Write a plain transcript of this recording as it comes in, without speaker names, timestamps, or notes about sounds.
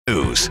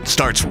News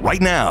starts right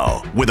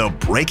now with a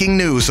breaking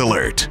news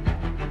alert.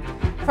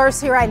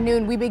 First, here at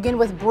noon, we begin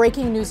with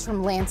breaking news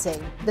from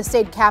Lansing. The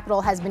state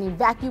capitol has been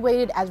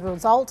evacuated as a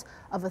result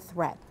of a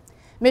threat.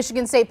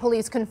 Michigan State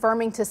Police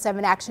confirming to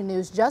 7 Action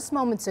News just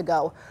moments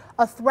ago,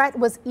 a threat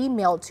was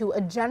emailed to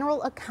a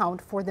general account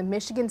for the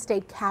Michigan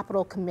State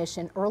Capitol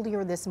Commission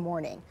earlier this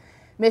morning.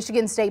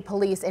 Michigan State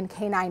Police and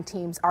K-9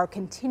 teams are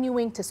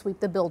continuing to sweep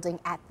the building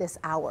at this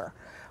hour.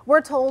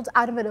 We're told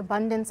out of an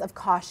abundance of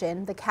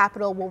caution, the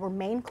Capitol will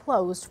remain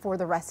closed for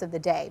the rest of the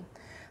day.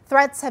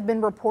 Threats have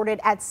been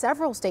reported at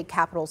several state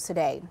capitals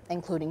today,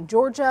 including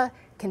Georgia,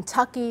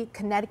 Kentucky,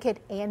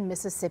 Connecticut, and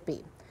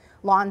Mississippi.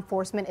 Law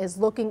enforcement is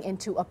looking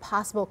into a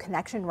possible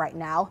connection right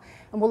now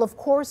and will, of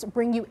course,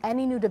 bring you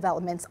any new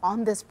developments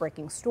on this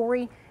breaking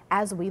story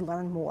as we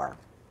learn more.